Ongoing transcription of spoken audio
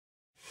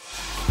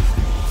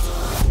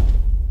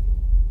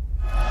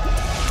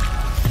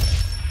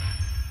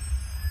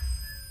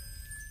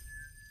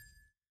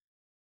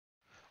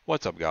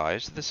What's up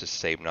guys, this is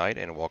Save Night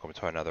and welcome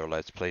to another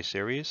Let's Play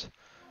series.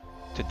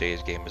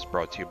 Today's game is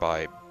brought to you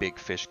by Big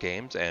Fish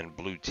Games and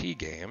Blue Tea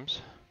Games.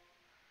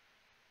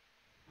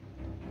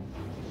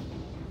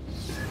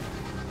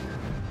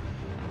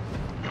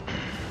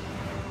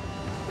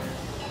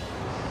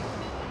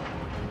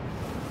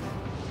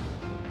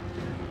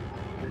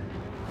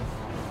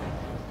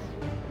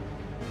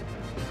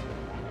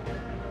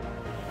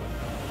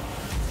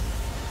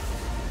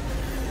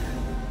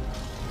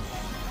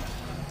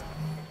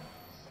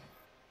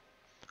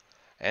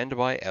 And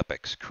by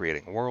Epics,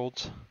 creating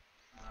worlds.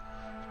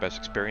 Best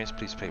experience,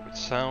 please play with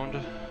sound.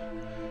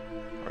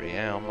 Already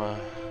am.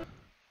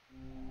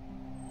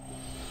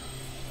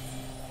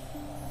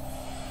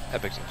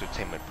 Epics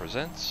Entertainment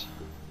presents.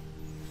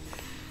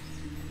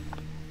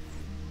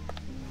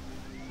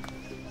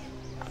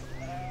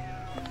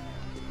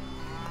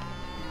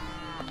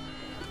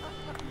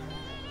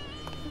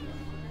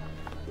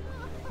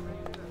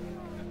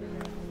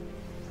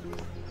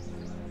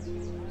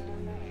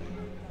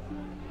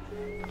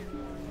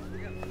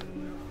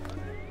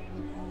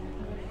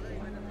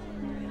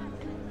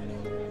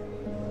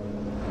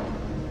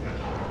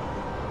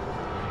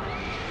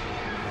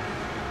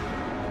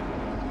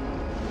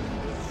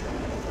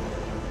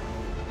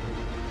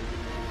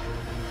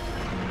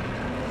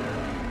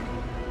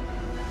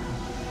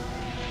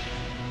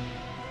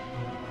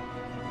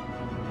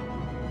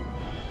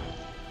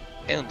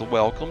 And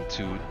welcome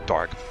to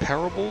Dark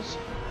Parables,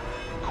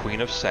 Queen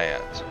of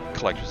Sands,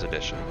 Collector's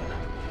Edition.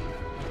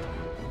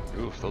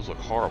 Oof, those look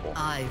horrible.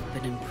 I've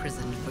been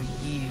imprisoned for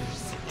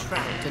years,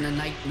 trapped in a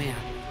nightmare,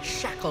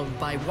 shackled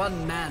by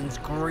one man's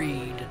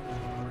greed.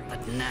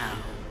 But now,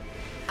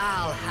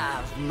 I'll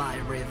have my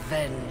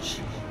revenge.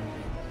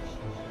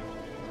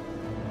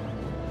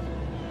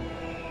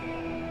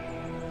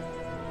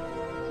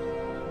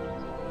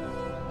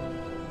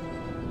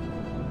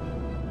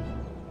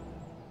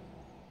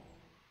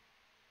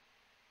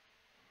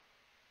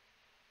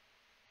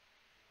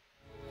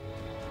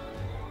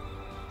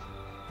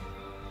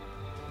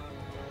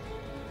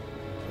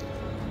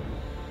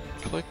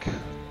 Click.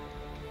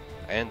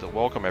 And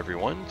welcome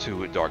everyone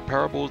to Dark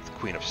Parables,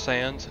 Queen of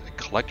Sands,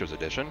 Collector's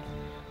Edition,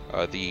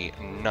 the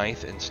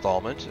 9th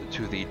installment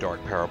to the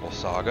Dark Parables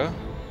saga.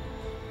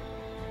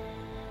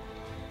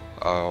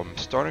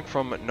 Starting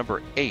from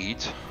number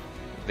 8,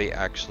 they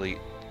actually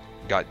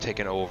got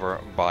taken over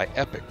by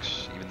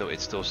Epics, even though it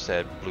still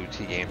said Blue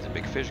Tea Games and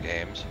Big Fish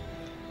Games.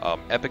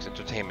 Epics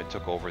Entertainment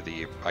took over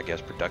the, I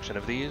guess, production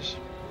of these,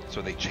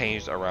 so they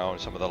changed around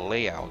some of the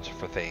layouts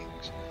for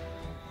things.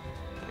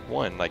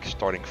 One, like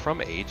starting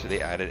from 8,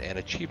 they added an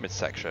achievement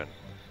section.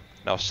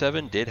 Now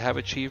 7 did have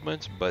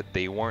achievements, but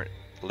they weren't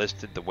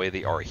listed the way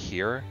they are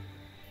here,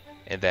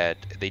 and that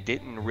they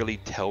didn't really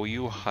tell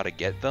you how to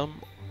get them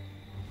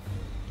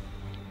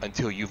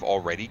until you've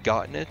already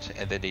gotten it,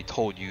 and then they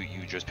told you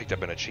you just picked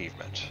up an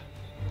achievement.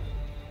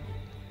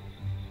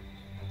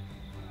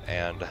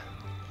 And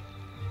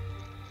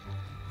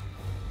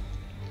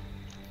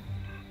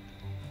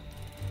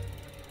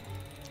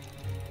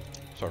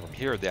so from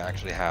here they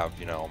actually have,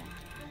 you know,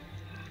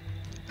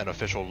 an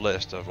official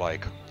list of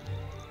like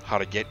how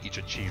to get each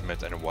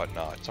achievement and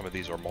whatnot. Some of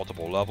these are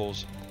multiple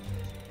levels,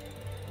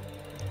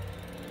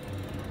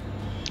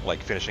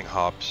 like finishing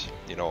hops,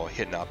 you know,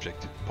 hidden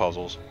object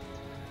puzzles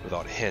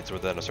without hints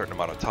within a certain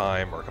amount of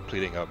time, or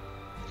completing a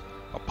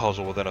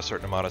puzzle within a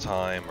certain amount of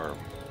time, or,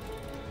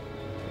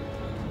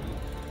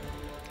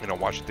 you know,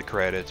 watching the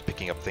credits,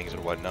 picking up things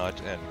and whatnot.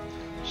 And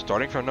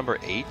starting from number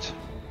 8,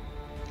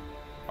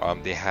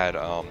 they had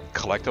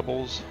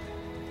collectibles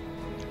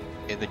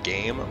in the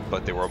game,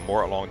 but they were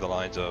more along the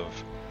lines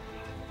of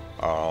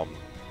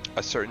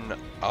a certain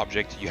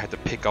object you had to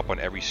pick up on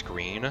every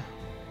screen.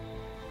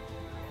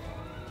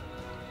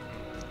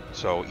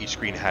 So each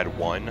screen had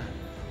one,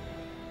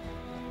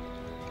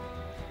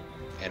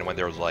 and when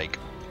there was like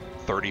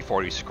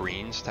 30-40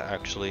 screens to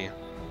actually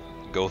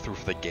go through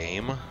for the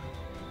game,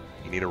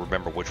 you need to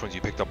remember which ones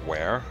you picked up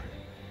where.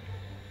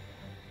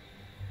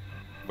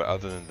 But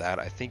other than that,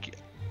 I think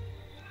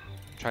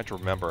I'm trying to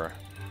remember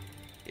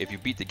if you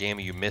beat the game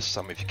and you miss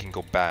some, if you can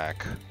go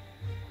back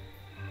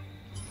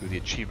through the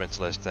achievements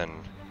list and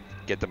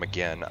get them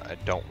again. I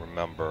don't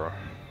remember.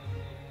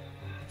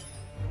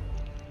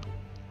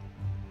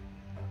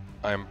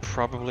 I'm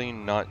probably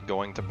not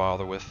going to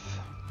bother with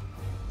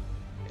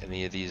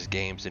any of these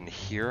games in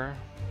here.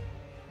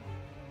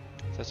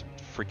 There's some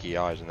freaky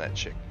eyes in that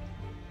chick.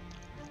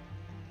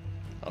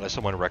 Unless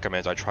someone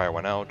recommends I try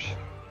one out.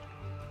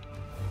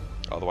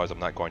 Otherwise, I'm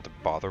not going to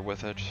bother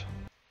with it.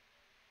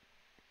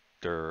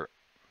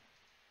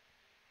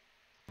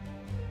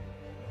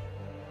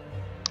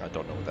 I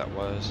don't know what that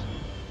was.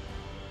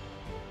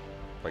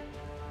 Like,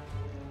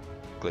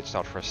 glitched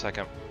out for a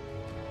second.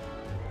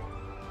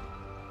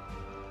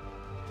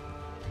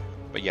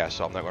 But yeah,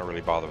 so I'm not going to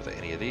really bother with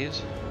any of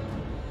these.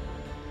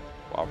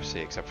 Well,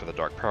 obviously, except for the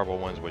Dark Parable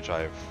ones, which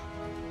I've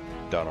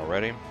done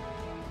already.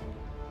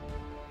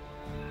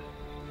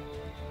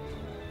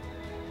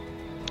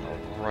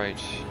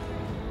 Alright.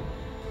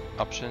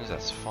 Options,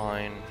 that's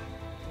fine.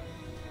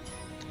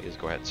 is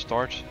go ahead and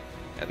start.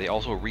 And they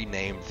also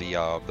renamed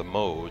the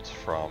modes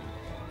from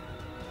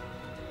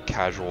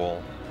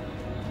casual,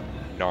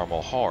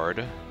 normal,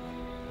 hard,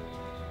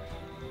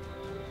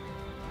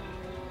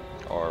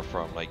 or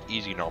from like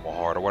easy, normal,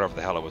 hard, or whatever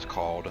the hell it was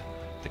called,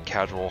 to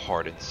casual,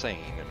 hard,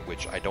 insane, in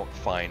which I don't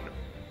find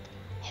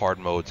hard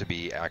mode to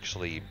be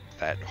actually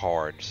that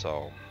hard.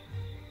 So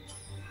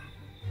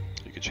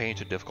you can change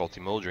the difficulty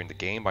mode during the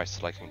game by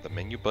selecting the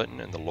menu button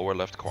in the lower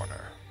left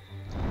corner.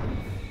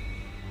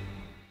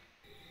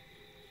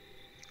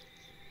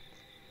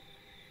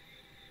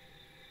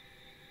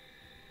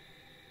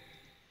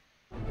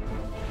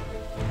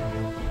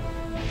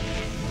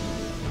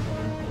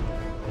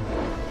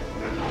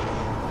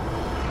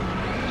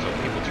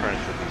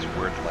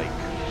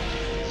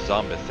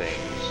 Zombie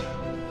things.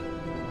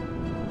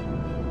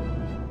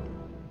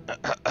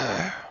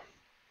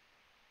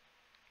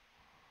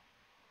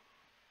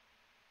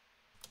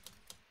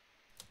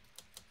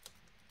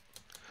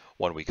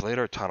 One week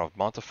later, town of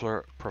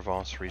Montafleur,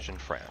 Provence region,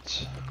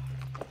 France.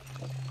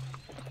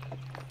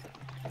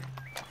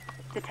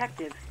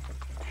 Detective,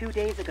 2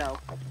 days ago,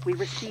 we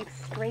received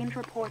strange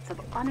reports of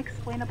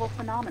unexplainable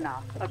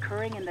phenomena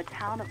occurring in the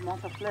town of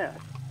Montafleur.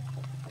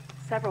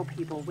 Several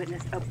people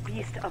witnessed a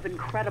beast of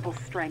incredible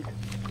strength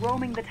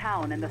roaming the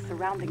town and the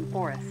surrounding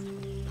forest.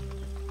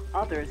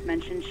 Others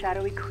mentioned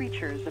shadowy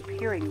creatures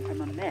appearing from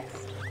a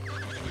mist.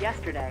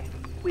 Yesterday,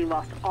 we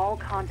lost all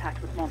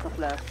contact with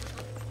Montafleur.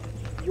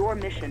 Your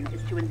mission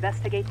is to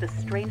investigate the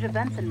strange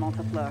events in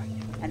Montafleur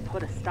and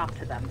put a stop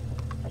to them.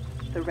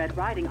 The Red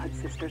Riding Hood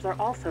sisters are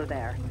also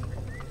there.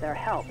 Their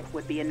help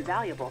would be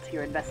invaluable to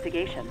your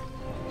investigation.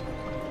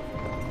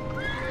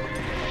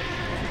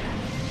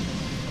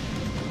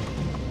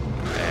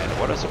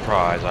 What a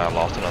surprise, I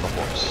lost another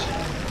horse.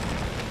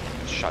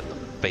 Shot in the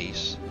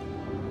face.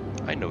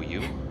 I know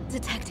you.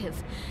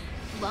 Detective,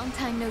 long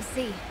time no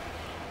see.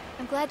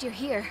 I'm glad you're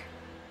here.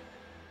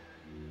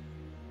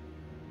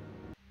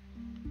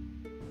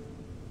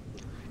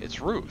 It's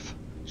Ruth.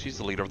 She's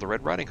the leader of the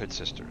Red Riding Hood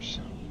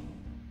sisters.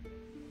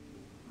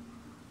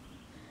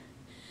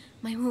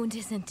 My wound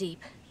isn't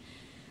deep.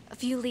 A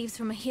few leaves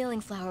from a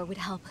healing flower would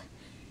help.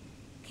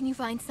 Can you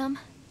find some?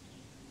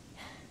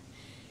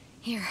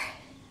 Here.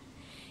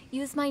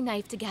 Use my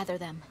knife to gather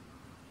them.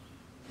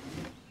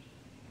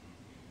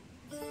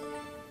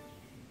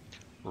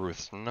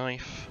 Ruth's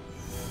knife.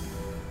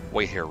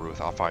 Wait here,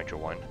 Ruth. I'll find you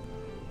one.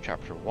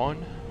 Chapter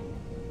 1.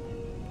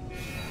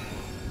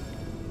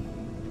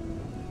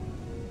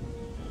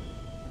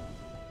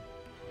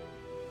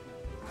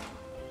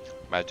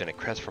 Magnetic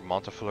crest from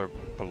Montafleur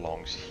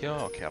belongs here.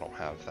 Okay, I don't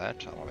have that.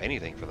 I don't have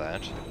anything for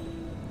that.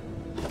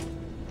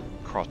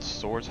 Crossed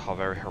swords, how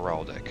very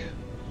heraldic.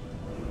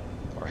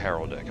 Or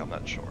heraldic, I'm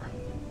not sure.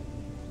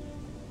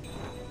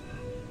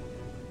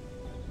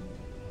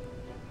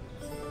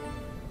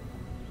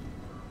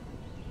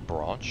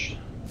 Branch.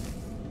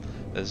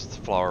 This is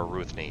the flower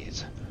Ruth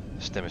needs.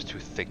 The stem is too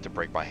thick to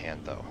break by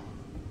hand, though.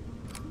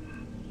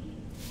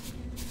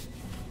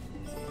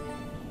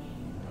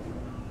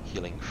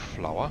 Healing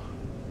flower.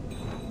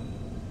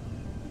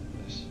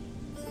 This.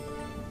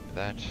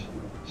 That.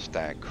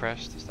 Stag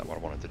crest. Is that what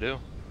I wanted to do?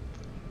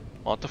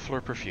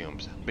 Montafleur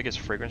perfumes. Biggest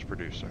fragrance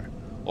producer.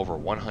 Over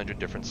 100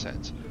 different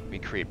scents. We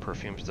create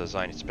perfumes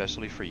designed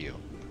especially for you.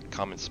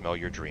 Come and smell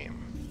your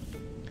dream.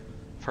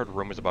 I've heard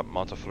rumors about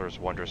Montafleur's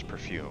wondrous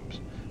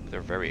perfumes, but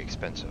they're very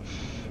expensive.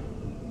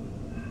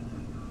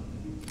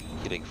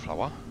 Healing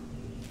flower.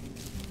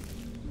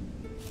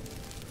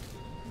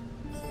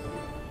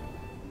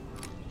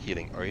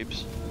 Healing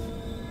herbs.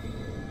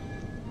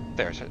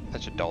 There,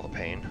 that should dull the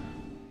pain.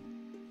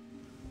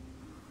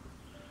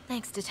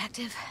 Thanks,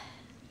 Detective.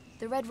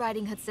 The Red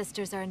Riding Hood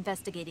sisters are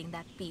investigating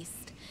that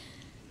beast,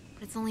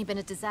 but it's only been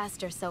a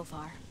disaster so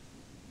far.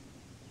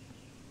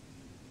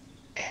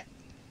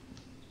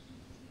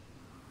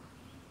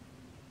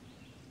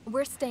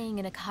 We're staying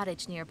in a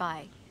cottage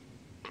nearby.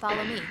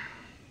 Follow me.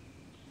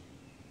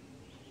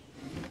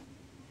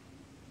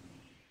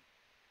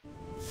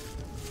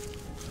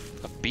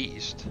 A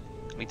beast?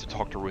 I need to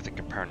talk to Ruth and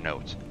compare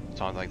notes.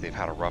 Sounds like they've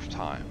had a rough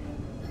time.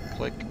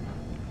 Click.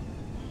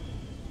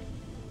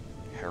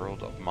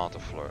 Herald of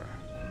Montafleur.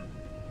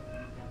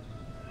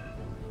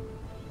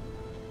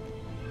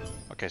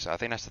 Okay, so I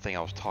think that's the thing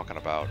I was talking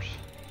about.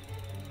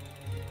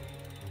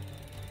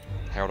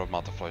 Herald of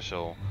Montafleur.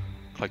 So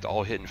collect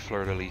all hidden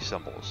fleur-de-lis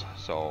symbols.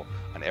 So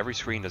on every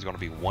screen there's going to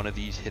be one of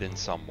these hidden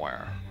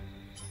somewhere.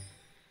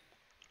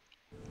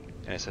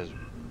 And it says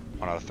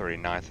 1 out of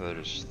 39, so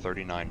there's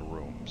 39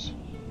 rooms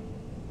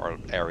or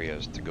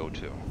areas to go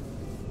to.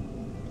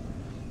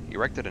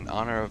 Erected in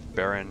honor of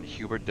Baron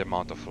Hubert de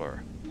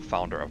Montafleur,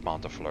 founder of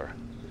Montafleur.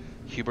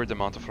 Hubert de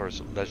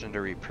Montafleur's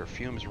legendary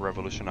perfumes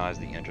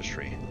revolutionized the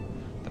industry.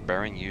 The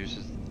Baron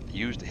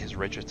used his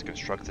riches to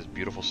construct this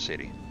beautiful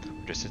city,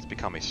 which has since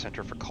become a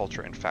center for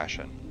culture and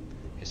fashion.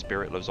 His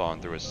spirit lives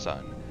on through his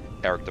son,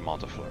 Eric de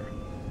Montafleur.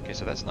 Okay,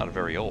 so that's not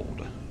very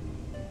old.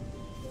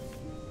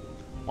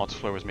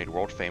 Montafleur was made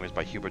world famous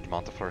by Hubert de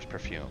Montafleur's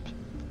perfumes.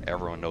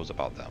 Everyone knows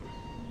about them.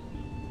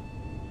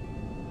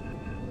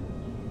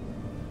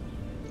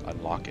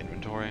 Unlock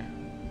inventory.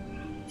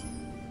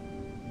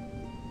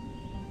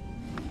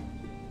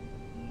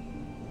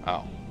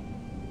 Oh.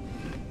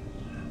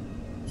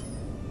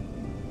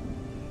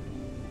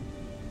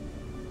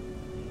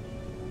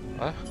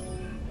 What?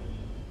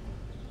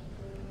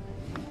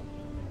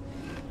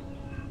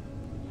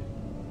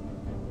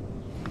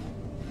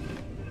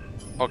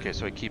 Okay,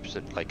 so it keeps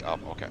it like up.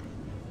 Okay.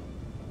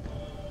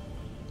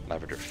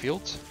 Lavender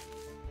Fields.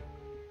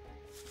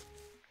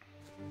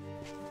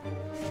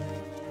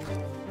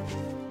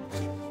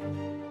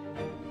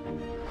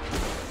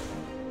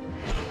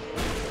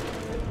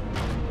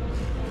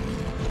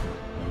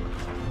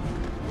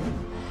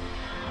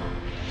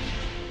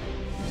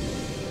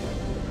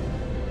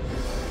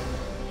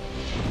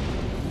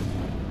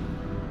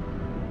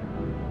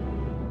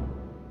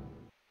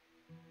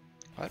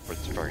 But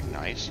it's very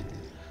nice.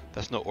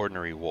 That's no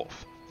ordinary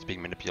wolf. It's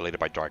being manipulated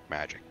by dark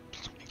magic.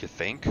 You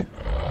think?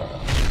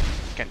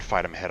 Can't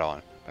fight him head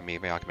on, but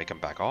maybe I can make him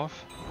back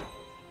off?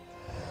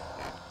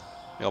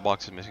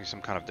 Mailbox is missing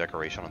some kind of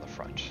decoration on the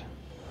front.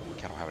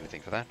 I don't have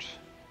anything for that.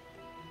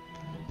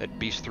 That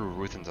beast threw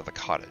Ruth into the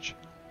cottage.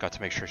 Got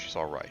to make sure she's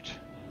alright.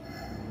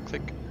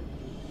 Click.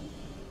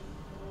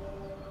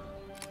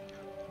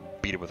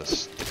 Beat it with a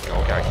stick.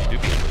 Okay, I can do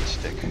beat it with a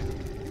stick.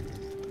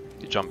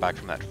 You jump back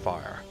from that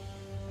fire.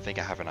 I think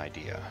I have an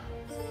idea.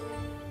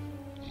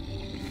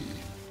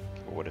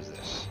 What is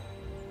this?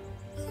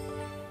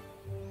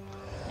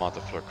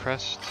 Montafleur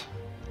crest.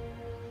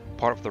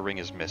 Part of the ring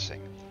is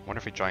missing. Wonder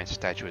if a giant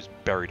statue is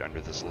buried under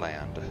this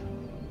land.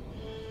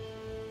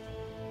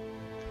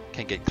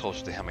 Can't get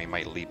close to him, he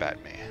might leap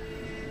at me.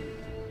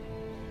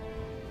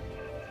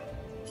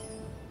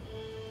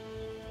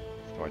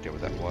 No idea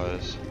what that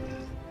was.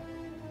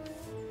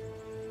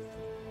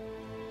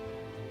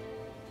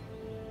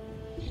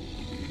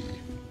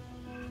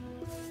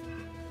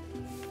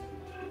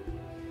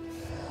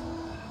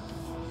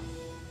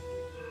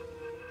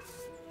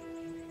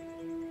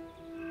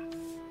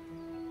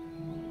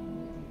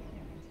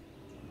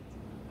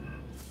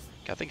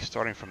 I think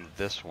starting from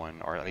this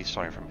one, or at least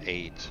starting from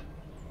 8,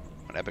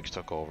 when Epics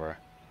took over,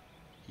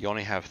 you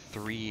only have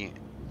 3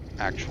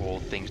 actual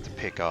things to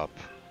pick up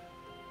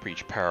for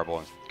each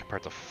parable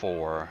compared to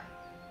 4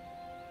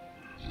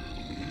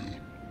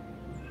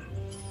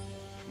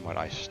 from what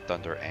I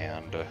Thunder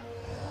and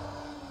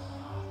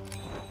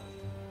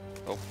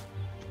oh,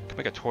 can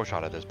make a torch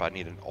out of this, but I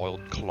need an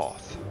oiled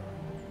cloth.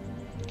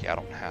 Okay, I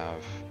don't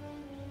have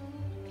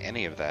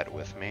any of that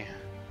with me.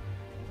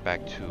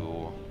 Back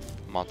to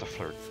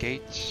Montafleur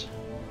gates.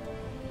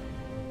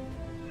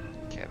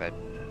 Okay, that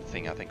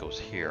thing I think goes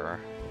here.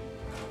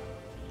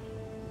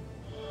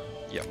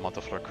 Yeah,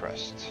 Montafleur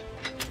crest.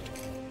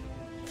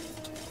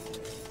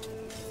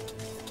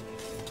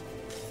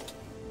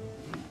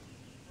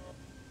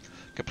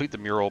 Complete the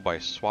mural by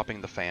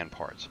swapping the fan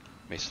parts.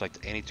 You may select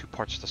any 2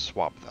 parts to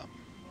swap them.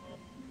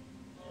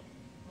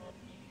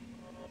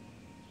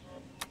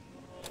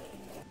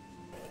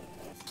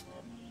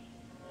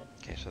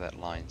 Okay, so that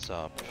lines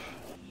up.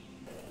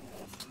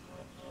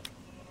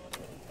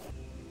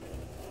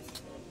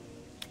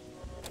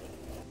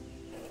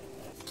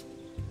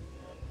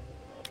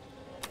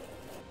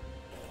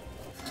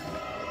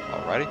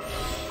 Alrighty.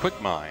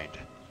 Quick mind.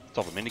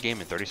 Solve a minigame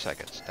in 30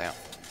 seconds. Damn.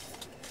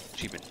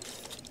 Achievement.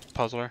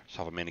 Puzzler.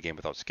 Solve a minigame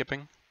without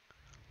skipping.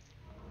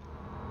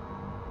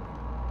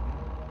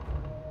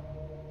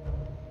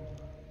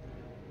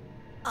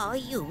 Are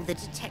you the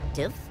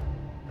detective?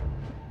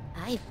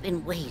 I've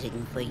been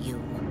waiting for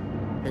you.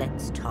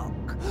 Let's talk.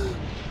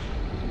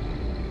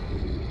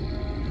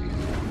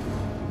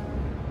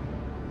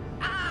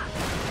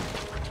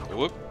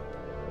 Whoop.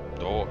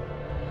 Oh.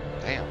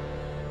 Damn.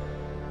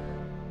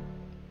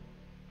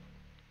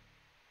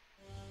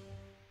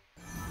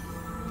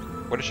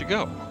 Where did she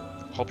go?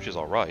 Hope she's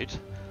alright.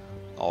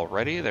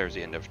 Already, there's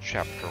the end of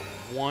chapter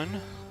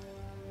 1.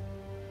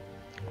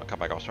 I'll come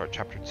back, I'll start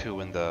chapter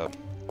 2 in the...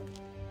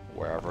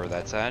 wherever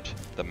that's at.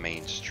 The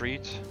main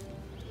street.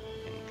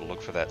 And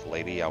look for that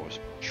lady I was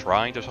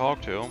trying to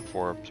talk to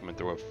before someone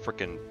threw a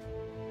frickin'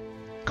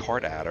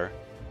 cart at her.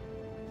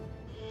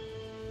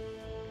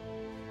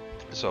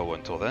 So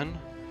until then,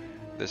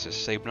 this is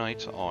Save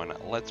Night on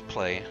Let's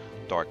Play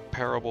Dark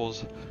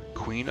Parables,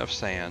 Queen of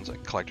Sands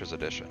Collector's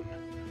Edition.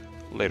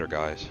 Later,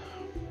 guys.